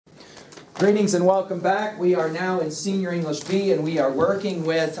Greetings and welcome back. We are now in Senior English B and we are working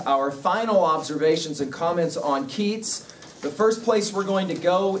with our final observations and comments on Keats. The first place we're going to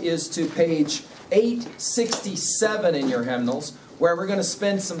go is to page 867 in your hymnals, where we're going to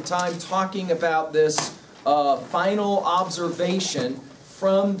spend some time talking about this final observation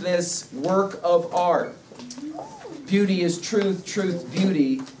from this work of art. Beauty is truth, truth,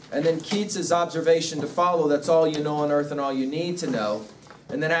 beauty. And then Keats's observation to follow, that's all you know on earth and all you need to know.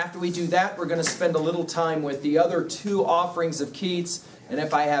 And then after we do that, we're going to spend a little time with the other two offerings of Keats. And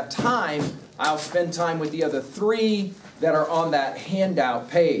if I have time, I'll spend time with the other three that are on that handout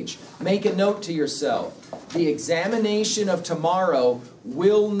page. Make a note to yourself. The examination of tomorrow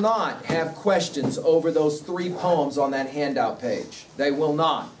will not have questions over those three poems on that handout page. They will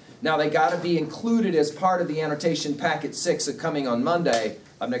not. Now, they got to be included as part of the annotation packet 6 coming on Monday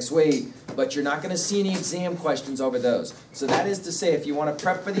of next week, but you're not going to see any exam questions over those. So that is to say, if you want to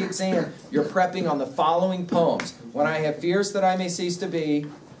prep for the exam, you're prepping on the following poems. When I have fears that I may cease to be,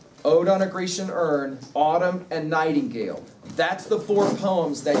 Ode on a Grecian Urn, Autumn, and Nightingale. That's the four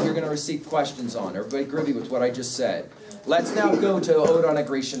poems that you're going to receive questions on. Everybody groovy with what I just said. Let's now go to Ode on a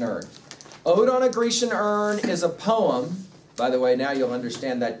Grecian Urn. Ode on a Grecian Urn is a poem. By the way, now you'll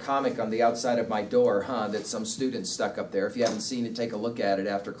understand that comic on the outside of my door, that some students stuck up there. If you haven't seen it, take a look at it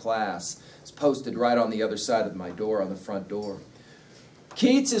after class. It's posted right on the other side of my door, on the front door.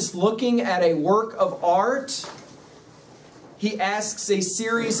 Keats is looking at a work of art. He asks a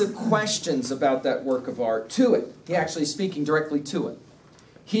series of questions about that work of art to it. He actually is speaking directly to it.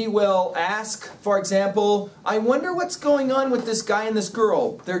 He will ask, for example, I wonder what's going on with this guy and this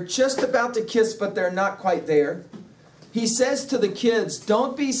girl. They're just about to kiss, but they're not quite there. He says to the kids,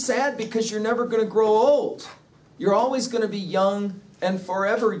 don't be sad because you're never going to grow old. You're always going to be young and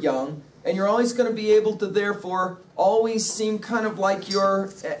forever young, and you're always going to be able to, therefore, always seem kind of like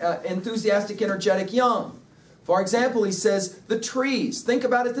you're enthusiastic, energetic, young. For example, he says, the trees. Think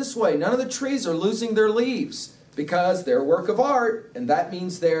about it this way. None of the trees are losing their leaves because they're a work of art, and that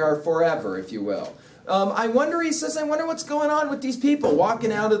means they are forever, if you will. I wonder, he says, I wonder what's going on with these people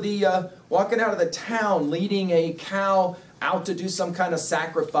walking out of the town, leading a cow out to do some kind of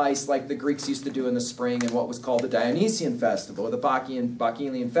sacrifice like the Greeks used to do in the spring in what was called the Dionysian festival, or the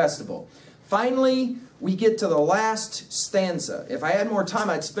Bacchanalian festival. Finally, we get to the last stanza. If I had more time,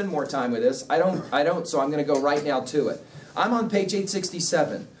 I'd spend more time with this. I don't, so I'm going to go right now to it. I'm on page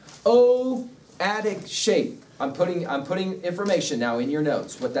 867. O Attic shape. I'm putting information now in your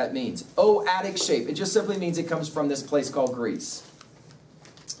notes, what that means. O Attic shape. It just simply means it comes from this place called Greece.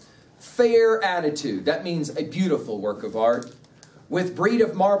 Fair attitude. That means a beautiful work of art. With breed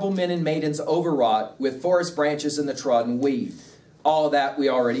of marble men and maidens overwrought, with forest branches in the trodden weed. All that we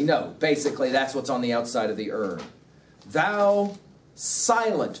already know. Basically, that's what's on the outside of the urn. Thou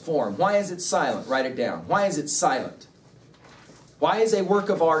silent form. Why is it silent? Write it down. Why is it silent? Why is a work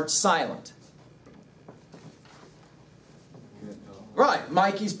of art silent? Right,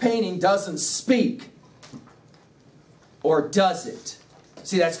 Mikey's painting doesn't speak. Or does it?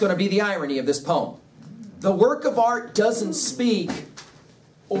 See, that's going to be the irony of this poem. The work of art doesn't speak,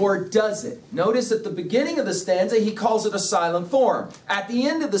 or does it? Notice at the beginning of the stanza, he calls it a silent form. At the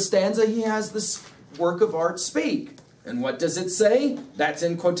end of the stanza, he has this work of art speak. And what does it say? That's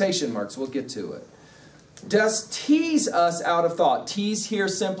in quotation marks. We'll get to it. Does tease us out of thought. Tease here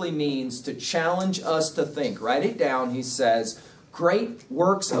simply means to challenge us to think. Write it down. He says, great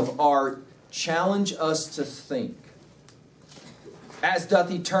works of art challenge us to think. As doth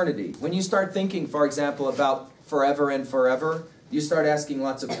eternity. When you start thinking, for example, about forever and forever, you start asking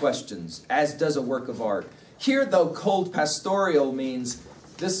lots of questions, as does a work of art. Here, though, cold pastoral means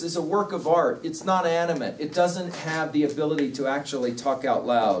this is a work of art. It's not animate. It doesn't have the ability to actually talk out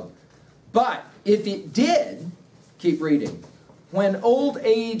loud. But if it did, keep reading, when old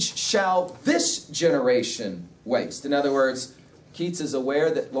age shall this generation waste. In other words, Keats is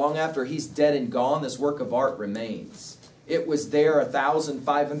aware that long after he's dead and gone, this work of art remains. It was there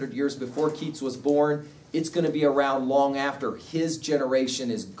 1,500 years before Keats was born. It's going to be around long after his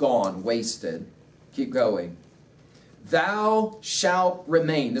generation is gone, wasted. Keep going. Thou shalt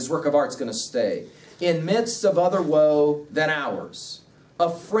remain. This work of art's going to stay. In midst of other woe than ours. A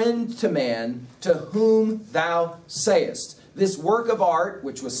friend to man to whom thou sayest. This work of art,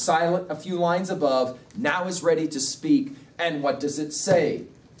 which was silent a few lines above, now is ready to speak. And what does it say?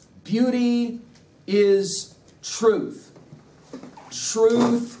 Beauty is truth.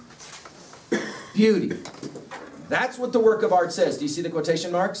 Truth, beauty. That's what the work of art says. Do you see the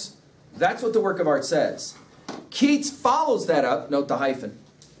quotation marks? That's what the work of art says. Keats follows that up, note the hyphen,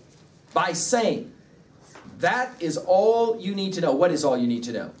 by saying, that is all you need to know. What is all you need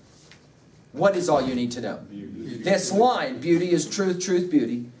to know? What is all you need to know? This line, beauty is truth, truth,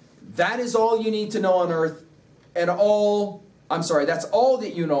 beauty. That is all you need to know on earth, and that's all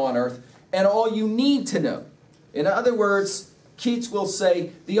that you know on earth, and all you need to know. In other words, Keats will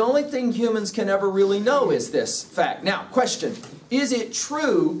say, the only thing humans can ever really know is this fact. Now, question, is it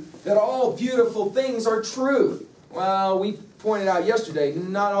true that all beautiful things are true? Well, we pointed out yesterday,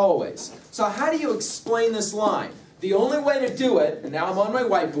 not always. So how do you explain this line? The only way to do it, and now I'm on my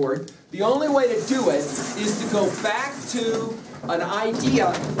whiteboard, the only way to do it is to go back to an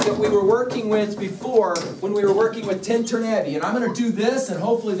idea that we were working with before when we were working with Tintern Abbey. And I'm going to do this, and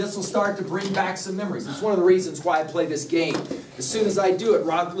hopefully this will start to bring back some memories. It's one of the reasons why I play this game. As soon as I do it,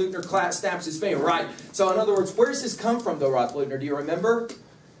 Rod Lutner snaps his finger. Right. So in other words, where does this come from, though, Rod Lutner? Do you remember?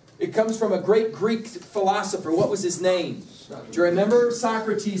 It comes from a great Greek philosopher. What was his name? Do you remember?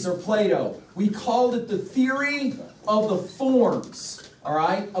 Socrates or Plato. We called it the theory of the forms. All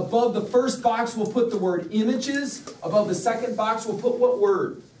right? Above the first box, we'll put the word images. Above the second box, we'll put what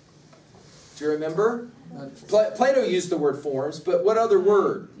word? Do you remember? Plato used the word forms, but what other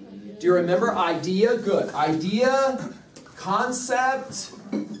word? Do you remember? Idea? Good. Idea, concept,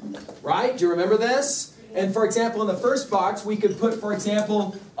 right? Do you remember this? And for example, in the first box, we could put, for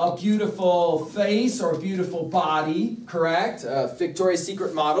example, a beautiful face or a beautiful body, correct? Victoria's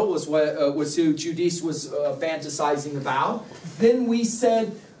Secret model was who Giudice was fantasizing about. Then we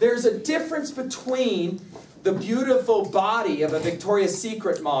said there's a difference between the beautiful body of a Victoria's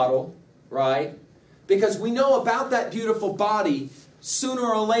Secret model, right? Because we know about that beautiful body, sooner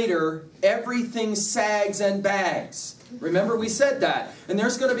or later, everything sags and bags. Remember, we said that. And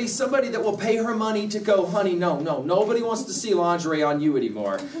there's going to be somebody that will pay her money to go, honey, no, nobody wants to see lingerie on you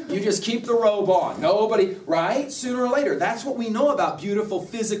anymore. You just keep the robe on. Nobody, right? Sooner or later. That's what we know about beautiful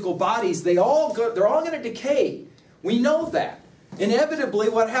physical bodies. They're all going to decay. We know that. Inevitably,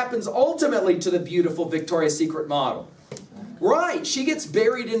 what happens ultimately to the beautiful Victoria's Secret model? Right, she gets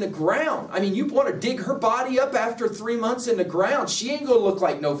buried in the ground. I mean, you want to dig her body up after 3 months in the ground. She ain't going to look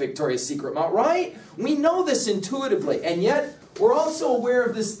like no Victoria's Secret model, right? We know this intuitively, and yet we're also aware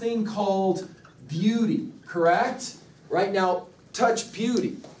of this thing called beauty, correct? Right now, touch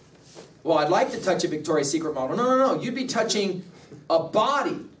beauty. Well, I'd like to touch a Victoria's Secret model. No. You'd be touching a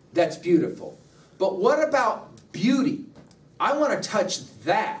body that's beautiful. But what about beauty? I want to touch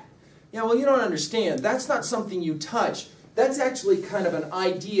that. Yeah, well, you don't understand. That's not something you touch. That's actually kind of an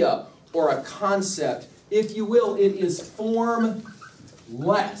idea or a concept. If you will, it is formless.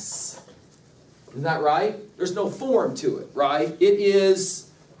 Isn't that right? There's no form to it, right? It is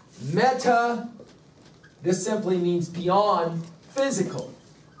meta. This simply means beyond physical,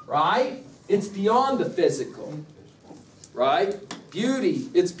 right? It's beyond the physical, right? Beauty,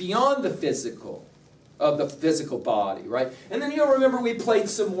 it's beyond the physical. Of the physical body, right? And then you'll remember we played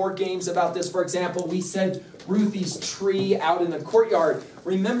some more games about this. For example, we said Ruthie's tree out in the courtyard.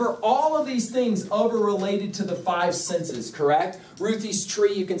 Remember, all of these things are related to the five senses, correct? Ruthie's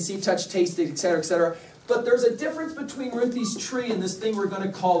tree, you can see, touch, taste, etc., etc. But there's a difference between Ruthie's tree and this thing we're going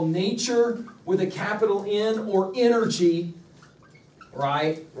to call nature with a capital N, or energy,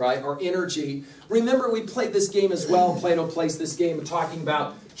 right, or energy. Remember, we played this game as well. Plato plays this game talking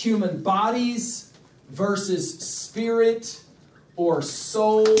about human bodies versus spirit or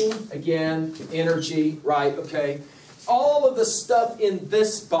soul. Again, energy, right? Okay. All of the stuff in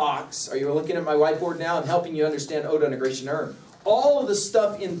this box, are you looking at my whiteboard now? I'm helping you understand Oda integration error. All of the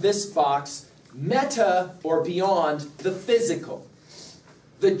stuff in this box, meta or beyond the physical.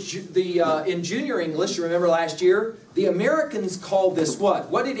 In junior English, you remember last year, the Americans called this what?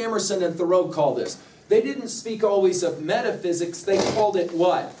 What did Emerson and Thoreau call this? They didn't speak always of metaphysics. They called it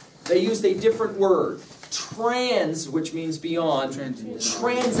what? They used a different word. Trans, which means beyond.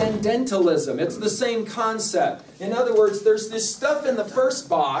 Transcendentalism. It's the same concept. In other words, there's this stuff in the first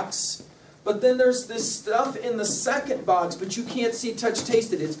box, but then there's this stuff in the second box, but you can't see, touch,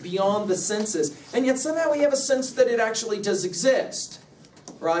 taste it. It's beyond the senses. And yet somehow we have a sense that it actually does exist.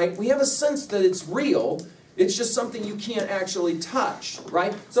 Right? We have a sense that it's real. It's just something you can't actually touch.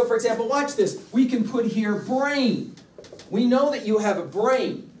 Right? So for example, watch this. We can put here brain. We know that you have a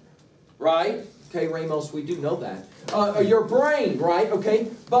brain. Right? Okay, Ramos, we do know that. Your brain, right? Okay,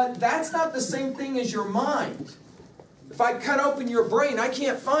 but that's not the same thing as your mind. If I cut open your brain, I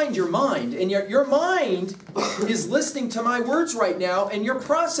can't find your mind. And your mind is listening to my words right now, and you're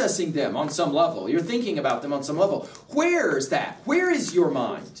processing them on some level. You're thinking about them on some level. Where is that? Where is your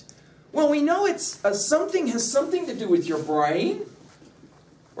mind? Well, we know it's something has something to do with your brain,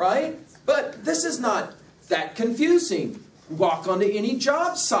 right? But this is not that confusing. Walk onto any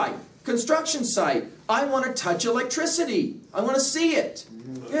job site. Construction site. I want to touch electricity. I want to see it.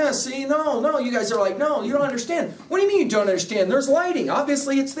 Yeah, see, no, you guys are like, no, you don't understand. What do you mean you don't understand? There's lighting.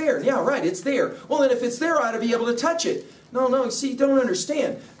 Obviously it's there. Yeah, right, it's there. Well, then if it's there, I ought to be able to touch it. No, see, you don't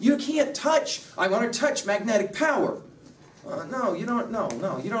understand. You can't touch. I want to touch magnetic power. No, you don't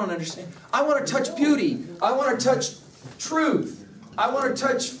understand. I want to touch beauty. I want to touch truth. I want to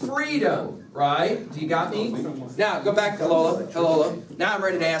touch freedom. Right? You got me? Now, go back to Lola. Now I'm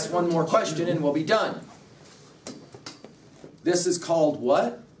ready to ask one more question and we'll be done. This is called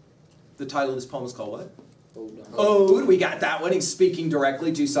what? The title of this poem is called what? Ode. We got that one. He's speaking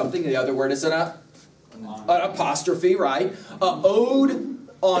directly to something. The other word is an apostrophe, right? Ode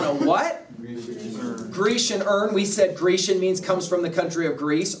on a what? Grecian urn. We said Grecian comes from the country of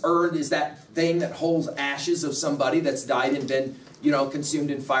Greece. Urn is that thing that holds ashes of somebody that's died and been,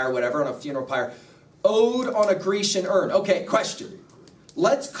 consumed in fire, whatever, on a funeral pyre. Ode on a Grecian urn. Okay, question.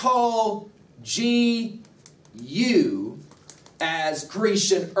 Let's call G-U as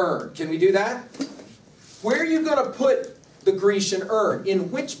Grecian urn. Can we do that? Where are you going to put the Grecian urn?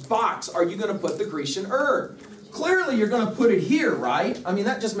 In which box are you going to put the Grecian urn? Clearly you're going to put it here, right? I mean,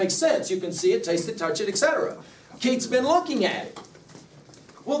 that just makes sense. You can see it, taste it, touch it, etc. Kate's been looking at it.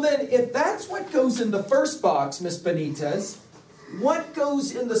 Well then, if that's what goes in the first box, Miss Benitez, what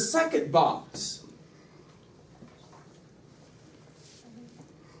goes in the second box?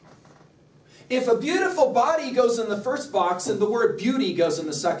 If a beautiful body goes in the first box, then the word beauty goes in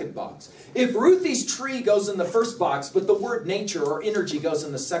the second box. If Ruthie's tree goes in the first box, but the word nature or energy goes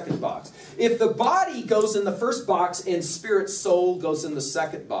in the second box. If the body goes in the first box and spirit soul goes in the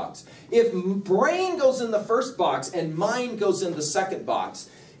second box. If brain goes in the first box and mind goes in the second box.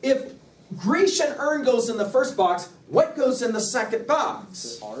 If Grecian urn goes in the first box, what goes in the second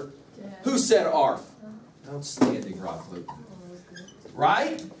box? Art. Who said art? Outstanding, Rob Luke.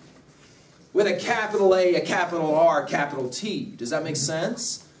 Right? With a capital A, a capital R, a capital T. Does that make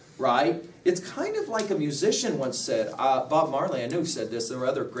sense? Right? It's kind of like a musician once said, Bob Marley, I know, said this. There were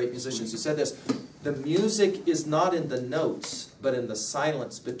other great musicians who said this. The music is not in the notes, but in the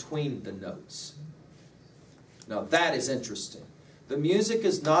silence between the notes. Now that is interesting. The music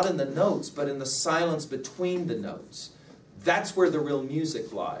is not in the notes, but in the silence between the notes. That's where the real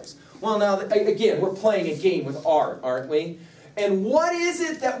music lies. Well, now, again, we're playing a game with art, aren't we? And what is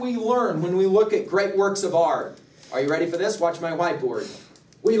it that we learn when we look at great works of art? Are you ready for this? Watch my whiteboard.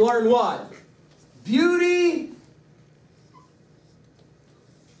 We learn what? Beauty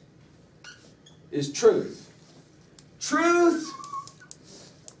is truth. Truth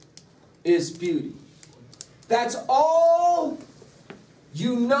is beauty. That's all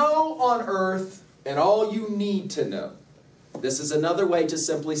you know on earth and all you need to know. This is another way to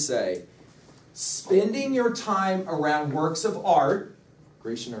simply say, spending your time around works of art,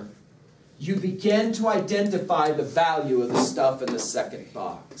 Grecian art, you begin to identify the value of the stuff in the second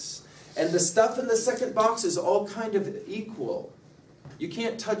box. And the stuff in the second box is all kind of equal. You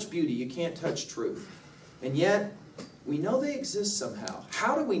can't touch beauty, you can't touch truth. And yet, we know they exist somehow.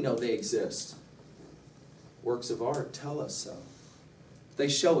 How do we know they exist? Works of art tell us so. They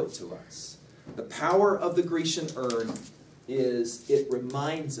show it to us. The power of the Grecian urn is it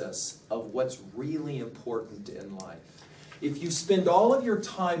reminds us of what's really important in life. If you spend all of your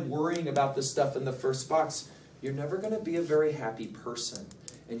time worrying about the stuff in the first box, you're never going to be a very happy person.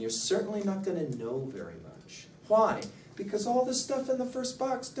 And you're certainly not going to know very much. Why? Because all the stuff in the first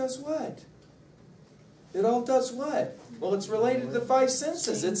box does what? It all does what? Well, it's related to the five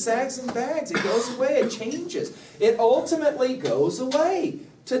senses. It sags and bags. It goes away. It changes. It ultimately goes away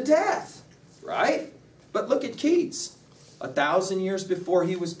to death. Right? But look at Keats. 1,000 years before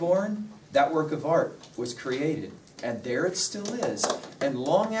he was born, that work of art was created. And there it still is. And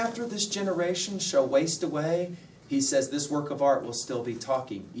long after this generation shall waste away, he says this work of art will still be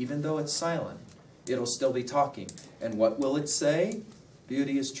talking. Even though it's silent, it'll still be talking. And what will it say?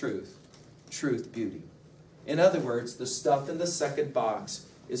 Beauty is truth. Truth, beauty. In other words, the stuff in the second box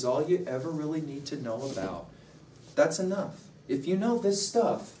is all you ever really need to know about. That's enough. If you know this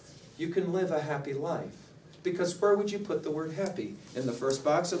stuff, you can live a happy life. Because where would you put the word happy? In the first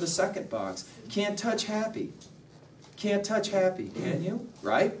box or the second box? Can't touch happy. Can't touch happy, can you?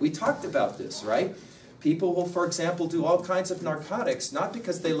 Right? We talked about this, right? People will, for example, do all kinds of narcotics, not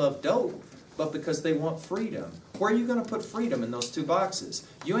because they love dope, but because they want freedom. Where are you going to put freedom in those two boxes?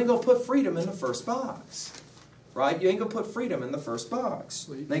 You ain't going to put freedom in the first box. Right? You ain't going to put freedom in the first box.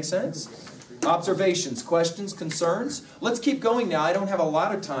 Make sense? Observations, questions, concerns? Let's keep going now. I don't have a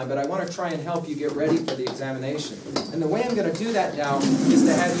lot of time, but I want to try and help you get ready for the examination. And the way I'm going to do that now is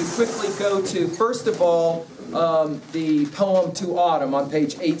to have you quickly go to, first of all, the poem To Autumn on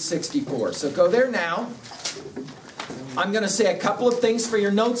page 864. So go there now. I'm going to say a couple of things for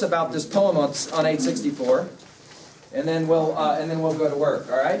your notes about this poem on 864, and then we'll go to work.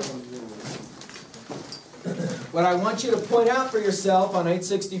 All right? What I want you to point out for yourself on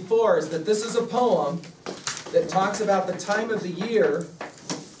 864 is that this is a poem that talks about the time of the year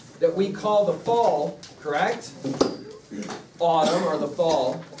that we call the fall, correct? Autumn, or the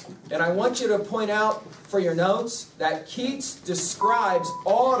fall. And I want you to point out for your notes that Keats describes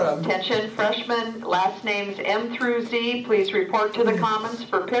autumn. Attention, freshmen, last names M through Z. Please report to the Commons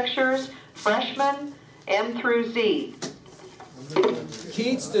for pictures. Freshmen, M through Z.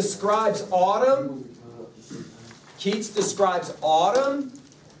 Keats describes autumn. Keats describes autumn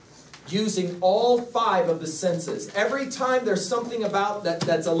using all 5 of the senses. Every time there's something about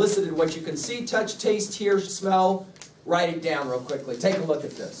that's elicited what you can see, touch, taste, hear, smell, write it down real quickly. Take a look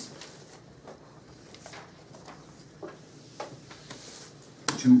at this.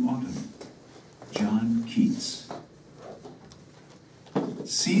 To Autumn, John Keats.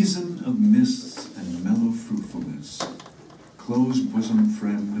 Season of mists and mellow fruitfulness, close bosom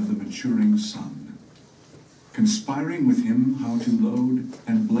friend of the maturing sun, conspiring with him how to load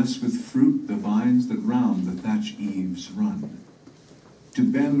and bless with fruit the vines that round the thatch eaves run, to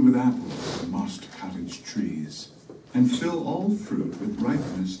bend with apples the mossed cottage trees, and fill all fruit with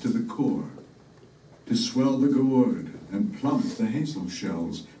ripeness to the core, to swell the gourd and plump the hazel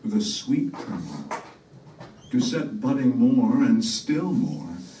shells with a sweet kernel, to set budding more and still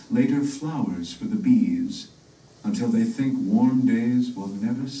more later flowers for the bees, until they think warm days will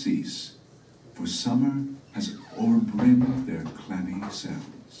never cease, for summer has o'erbrimmed their clammy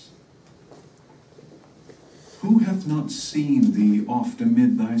cells. Who hath not seen thee oft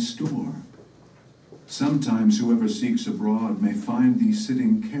amid thy store? Sometimes whoever seeks abroad may find thee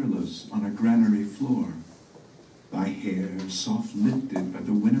sitting careless on a granary floor, thy hair soft lifted by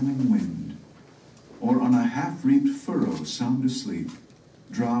the winnowing wind, or on a half-reaped furrow sound asleep,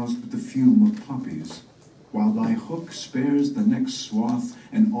 drowsed with the fume of poppies, while thy hook spares the next swath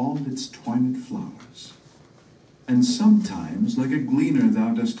and all its twined flowers. And sometimes, like a gleaner,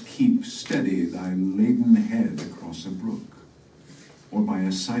 thou dost keep steady thy laden head across a brook, or by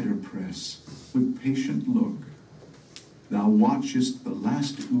a cider press, with patient look, thou watchest the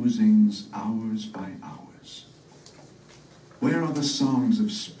last oozings hours by hours. Where are the songs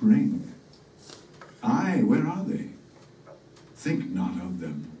of spring? Aye, where are they? Think not of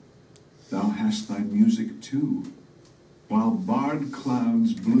them. Thou hast thy music too, while barred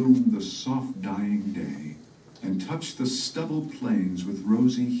clouds bloom the soft dying day, and touch the stubble plains with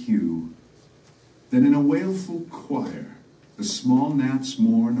rosy hue. Then in a wailful choir the small gnats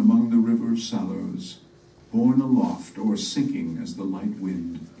mourn among the river sallows, borne aloft or sinking as the light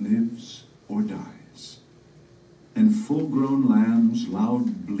wind lives or dies. And full-grown lambs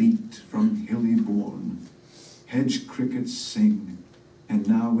loud bleat from hilly bourne, hedge crickets sing, and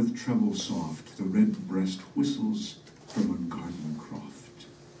now with treble soft the red-breast whistles from a garden croft,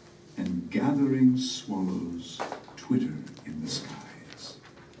 and gathering swallows twitter in the skies.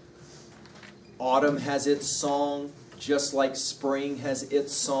 Autumn has its song, just like spring has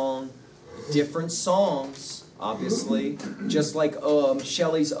its song. Different songs, obviously. Just like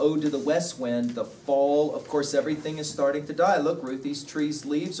Shelley's Ode to the West Wind, the fall, of course, everything is starting to die. Look, Ruthie's tree's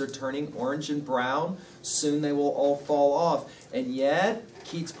leaves are turning orange and brown. Soon they will all fall off. And yet,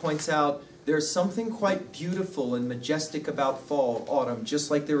 Keats points out, there's something quite beautiful and majestic about fall, autumn, just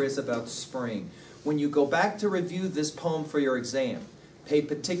like there is about spring. When you go back to review this poem for your exam, pay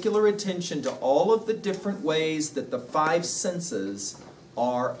particular attention to all of the different ways that the 5 senses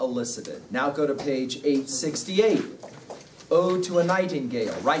are elicited. Now go to page 868. Ode to a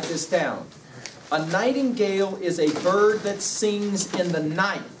Nightingale. Write this down. A nightingale is a bird that sings in the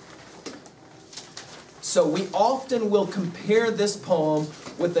night. So we often will compare this poem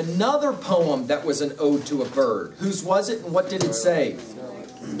with another poem that was an ode to a bird. Whose was it and what did it say?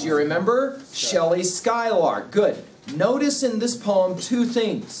 Do you remember? Shelley's Skylark. Good. Notice in this poem 2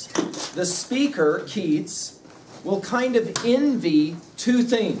 things. The speaker, Keats, will kind of envy 2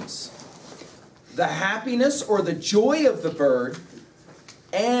 things. The happiness or the joy of the bird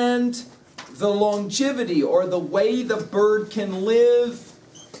and the longevity or the way the bird can live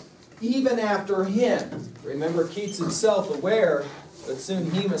even after him. Remember, Keats himself aware that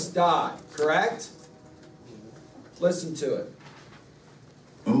soon he must die, correct? Listen to it.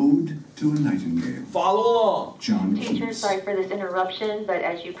 Ode to a Nightingale. Follow along. John Teacher, Keats. sorry for this interruption, but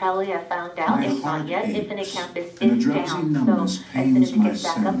as you probably have found out, My it's heart not yet. aches, Infinite Campus and a is drowsy down. numbness So as soon pains as it my gets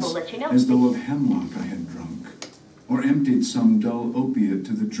back up, sense, we'll let you know. as though of hemlock I had drunk, or emptied some dull opiate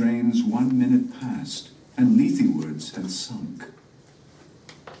to the drains 1 minute past, and lethywards had sunk.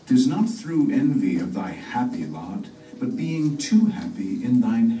 'Tis not through envy of thy happy lot, but being too happy in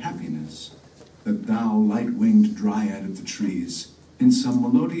thine happiness, that thou, light-winged dryad of the trees, in some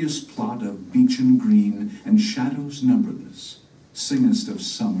melodious plot of beechen green and shadows numberless, singest of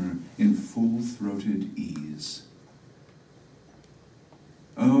summer in full-throated ease.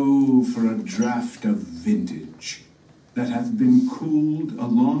 Oh, for a draught of vintage that hath been cooled a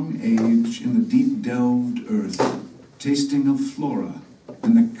long age in the deep-delved earth, tasting of flora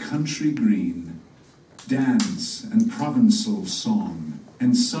and the country green, dance and Provençal song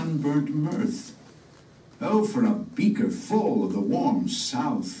and sunburnt mirth. Oh, for a beaker full of the warm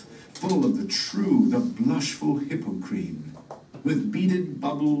south, full of the true, the blushful hippocrene, with beaded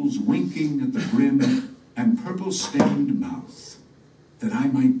bubbles winking at the brim and purple-stained mouth, that I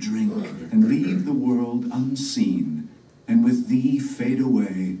might drink and leave the world unseen, and with thee fade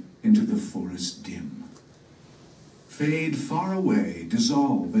away into the forest dim. Fade far away,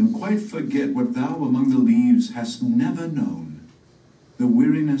 dissolve, and quite forget what thou among the leaves hast never known, the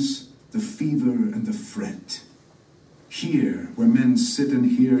weariness, the fever, and the fret. Here, where men sit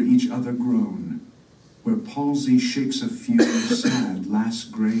and hear each other groan, where palsy shakes a few sad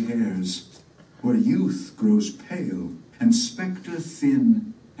last gray hairs, where youth grows pale and spectre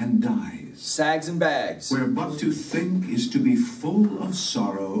thin and dies. Sags and bags. Where but to think is to be full of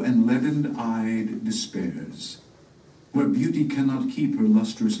sorrow and leaden-eyed despairs. Where beauty cannot keep her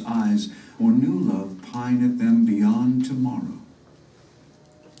lustrous eyes, or new love pine at them beyond tomorrow.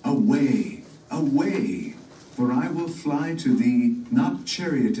 Away, away, for I will fly to thee, not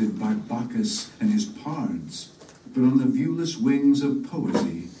charioted by Bacchus and his pards, but on the viewless wings of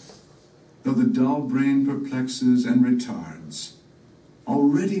poesy, though the dull brain perplexes and retards.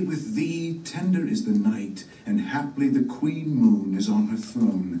 Already with thee tender is the night, and haply the queen moon is on her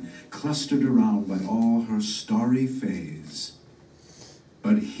throne, clustered around by all her starry fays.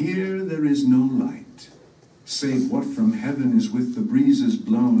 But here there is no light, save what from heaven is with the breezes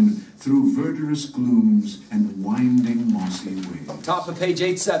blown through verdurous glooms and winding mossy ways. Top of page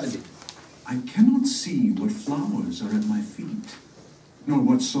 870. I cannot see what flowers are at my feet, nor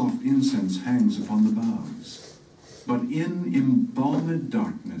what soft incense hangs upon the boughs. But in embalmed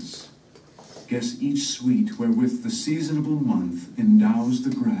darkness, guess each sweet wherewith the seasonable month endows the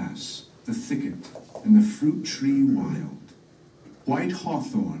grass, the thicket, and the fruit tree wild. White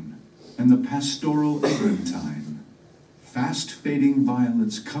hawthorn and the pastoral eglantine, fast fading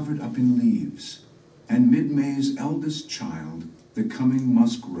violets covered up in leaves, and mid-May's eldest child, the coming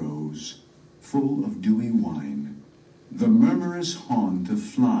musk rose, full of dewy wine, the murmurous haunt of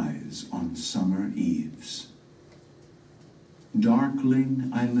flies on summer eves. Darkling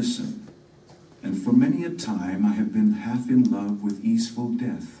I listen, and for many a time I have been half in love with easeful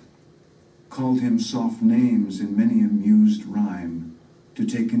death, called him soft names in many a mused rhyme, to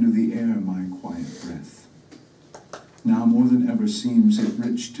take into the air my quiet breath. Now more than ever seems it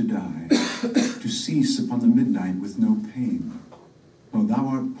rich to die, to cease upon the midnight with no pain, while thou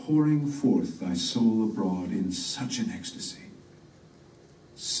art pouring forth thy soul abroad in such an ecstasy.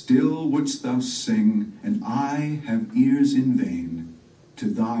 Still wouldst thou sing, and I have ears in vain, to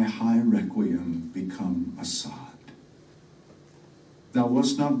thy high requiem become a sod. Thou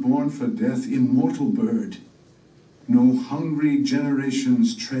wast not born for death, immortal bird. No hungry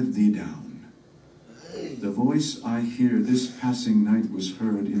generations tread thee down. The voice I hear this passing night was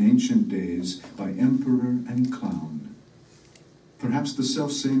heard in ancient days by emperor and clown. Perhaps the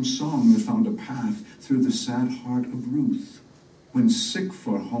selfsame song that found a path through the sad heart of Ruth, when sick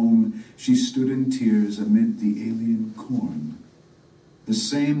for home she stood in tears amid the alien corn. The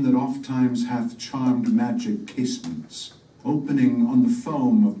same that ofttimes hath charmed magic casements, opening on the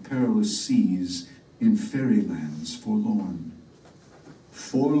foam of perilous seas in fairylands forlorn.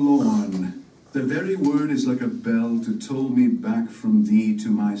 Forlorn, the very word is like a bell to toll me back from thee to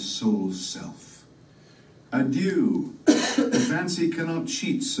my soul's self. Adieu, the fancy cannot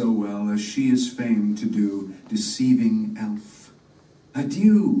cheat so well as she is famed to do, deceiving elf.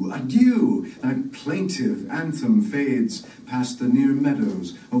 Adieu, adieu, thy plaintive anthem fades past the near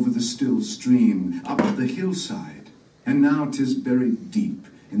meadows, over the still stream, up the hillside, and now 'tis buried deep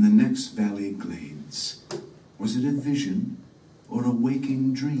in the next valley glades. Was it a vision or a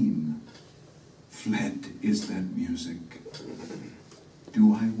waking dream? Fled is that music.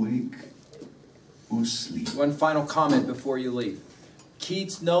 Do I wake or sleep? One final comment before you leave.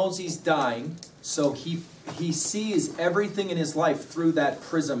 Keats knows he's dying, so he sees everything in his life through that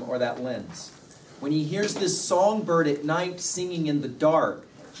prism or that lens. When he hears this songbird at night singing in the dark,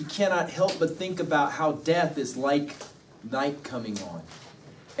 he cannot help but think about how death is like night coming on,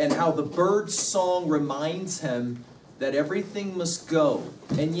 and how the bird's song reminds him that everything must go.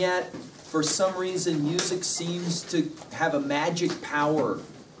 And yet, for some reason, music seems to have a magic power,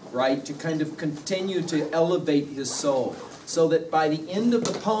 right, to kind of continue to elevate his soul. So that by the end of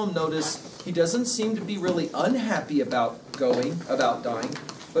the poem, notice, he doesn't seem to be really unhappy about dying,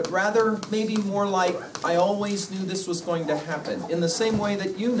 but rather maybe more like, I always knew this was going to happen. In the same way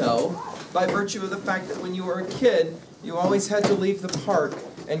that you know, by virtue of the fact that when you were a kid, you always had to leave the park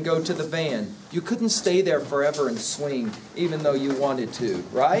and go to the van. You couldn't stay there forever and swing, even though you wanted to,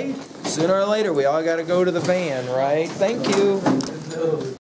 right? Sooner or later, we all got to go to the van, right? Thank you.